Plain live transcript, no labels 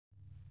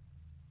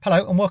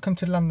Hello and welcome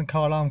to the London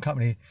Car Alarm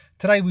Company.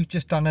 Today we've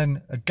just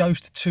done a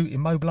Ghost 2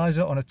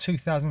 immobiliser on a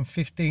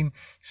 2015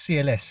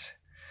 CLS.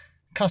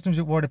 Customers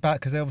were worried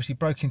about because they obviously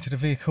broke into the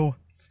vehicle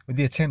with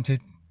the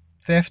attempted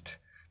theft,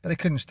 but they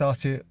couldn't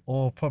start it,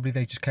 or probably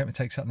they just came to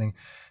take something.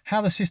 How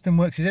the system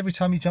works is every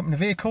time you jump in the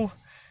vehicle,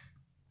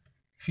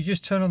 if you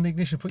just turn on the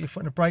ignition, put your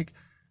foot on the brake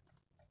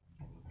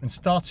and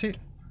start it,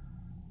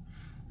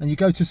 and you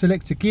go to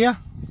select a gear,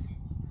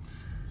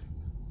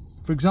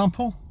 for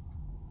example,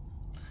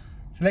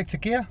 select a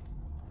gear,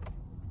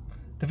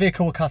 the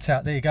vehicle will cut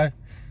out. There you go.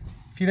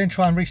 If you then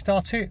try and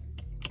restart it,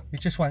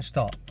 it just won't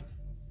start.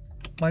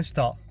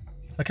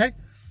 Okay?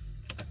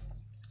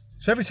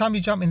 So every time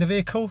you jump in the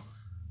vehicle,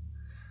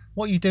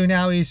 what you do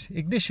now is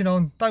ignition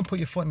on, don't put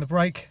your foot on the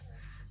brake,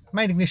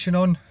 main ignition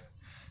on,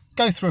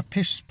 go through a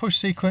push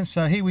sequence.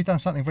 So here we've done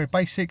something very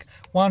basic.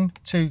 1,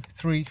 2,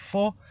 3,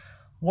 4.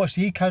 Watch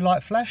the eco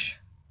light flash.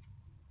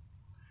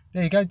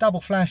 There you go,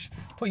 double flash,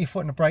 put your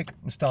foot on the brake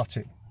and start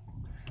it.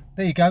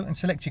 There you go, and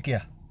select your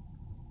gear.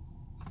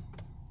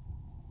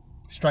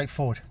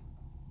 Straightforward.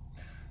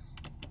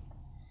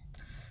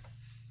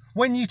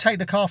 When you take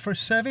the car for a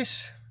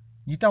service,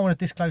 you don't want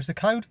to disclose the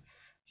code,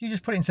 you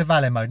just put it into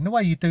valet mode. And the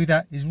way you do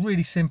that is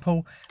really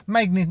simple.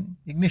 Main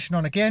ignition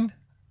on again,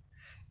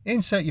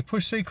 insert your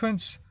push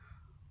sequence,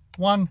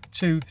 1,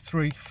 2,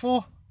 3,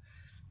 4,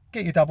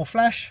 get your double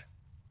flash,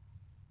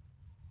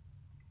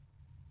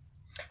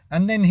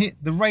 and then hit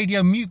the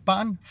radio mute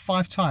button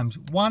 5 times.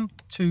 1,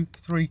 2,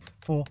 3,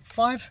 4,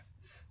 5.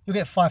 You'll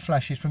get 5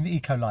 flashes from the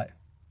eco light.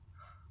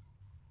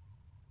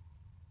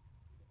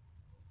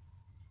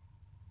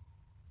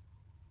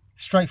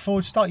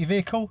 Straightforward. Start your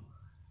vehicle.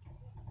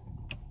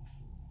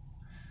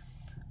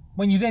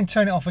 When you then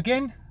turn it off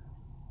again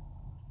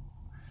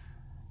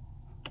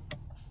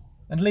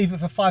and leave it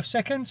for 5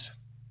 seconds,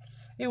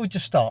 it will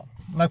just start.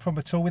 No problem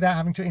at all, without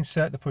having to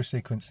insert the push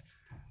sequence.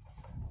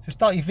 So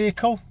start your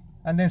vehicle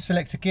and then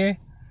select a gear,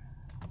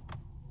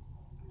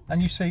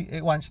 and you see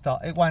it won't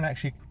start. It won't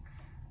actually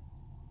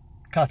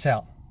cut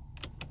out.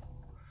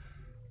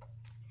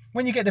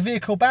 When you get the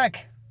vehicle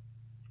back,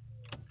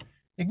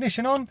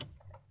 ignition on,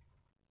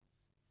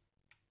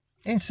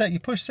 insert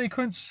your push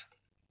sequence,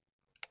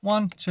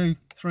 1, 2,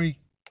 3,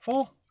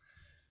 4.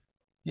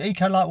 Your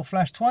eco light will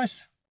flash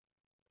twice.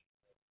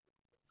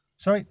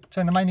 Sorry,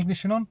 turn the main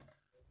ignition on.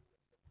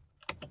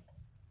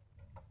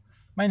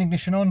 Main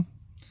ignition on.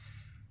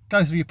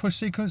 Go through your push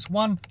sequence,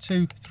 1,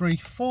 2, 3,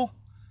 4.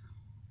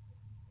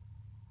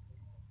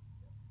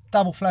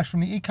 Double flash from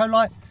the eco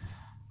light.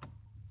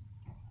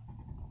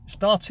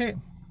 Start it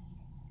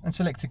and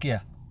select a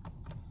gear.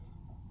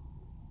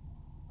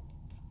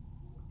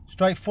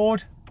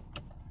 Straightforward.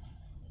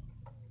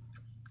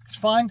 It's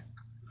fine.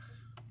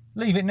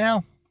 Leave it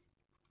now.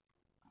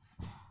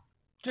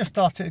 Just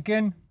start it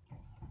again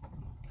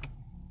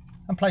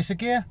and place a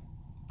gear.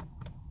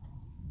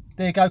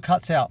 There you go,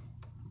 cuts out.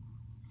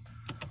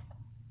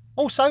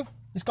 Also,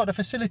 it's got the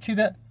facility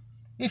that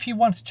if you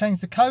want to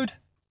change the code,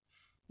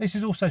 this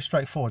is also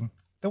straightforward.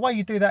 The way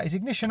you do that is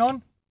ignition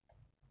on,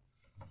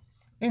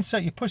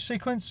 insert your push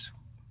sequence,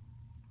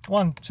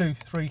 1, 2,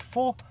 3,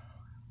 4,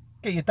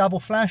 get your double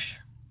flash,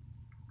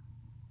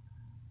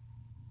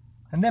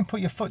 and then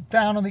put your foot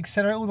down on the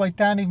accelerator all the way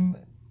down, even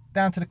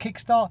down to the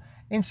kickstart.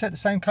 Insert the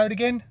same code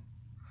again,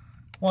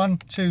 1,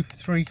 2,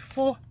 3,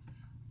 4,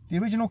 the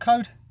original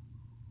code.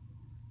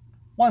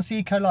 Once the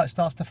eco light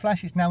starts to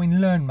flash, it's now in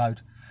learn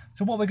mode.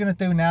 So what we're going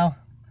to do now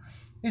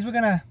is we're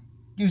going to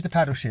use the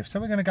paddle shift. So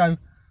we're going to go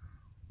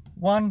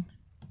 1,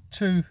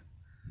 2,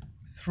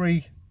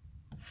 3,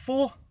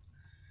 4.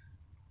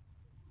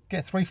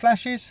 Get 3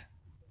 flashes.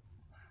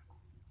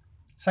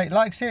 Say it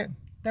likes it.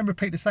 Then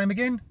repeat the same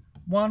again.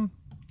 1,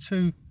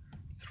 2,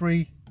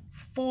 3,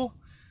 4.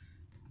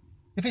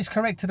 If it's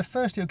correct to the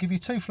first, it'll give you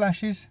 2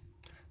 flashes.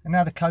 And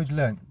now the code's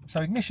learned.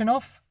 So ignition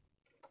off.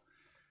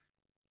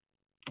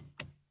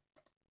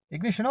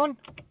 Ignition on.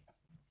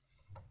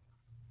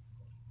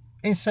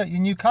 Insert your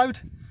new code.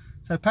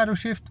 So paddle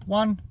shift,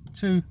 1,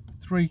 2,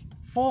 3,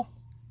 4.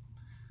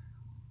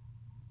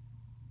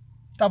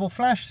 Double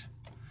flash.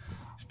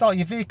 Start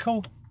your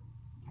vehicle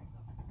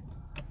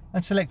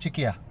and select your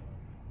gear.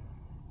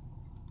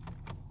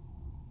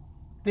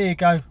 There you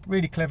go.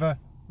 Really clever,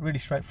 really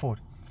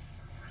straightforward.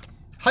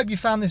 Hope you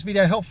found this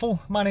video helpful.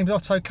 My name's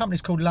Otto.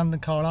 Company's called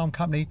London Car Alarm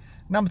Company.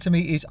 Number to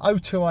me is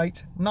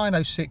 028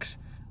 906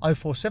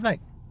 0478.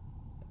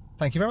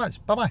 Thank you very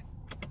much. Bye bye.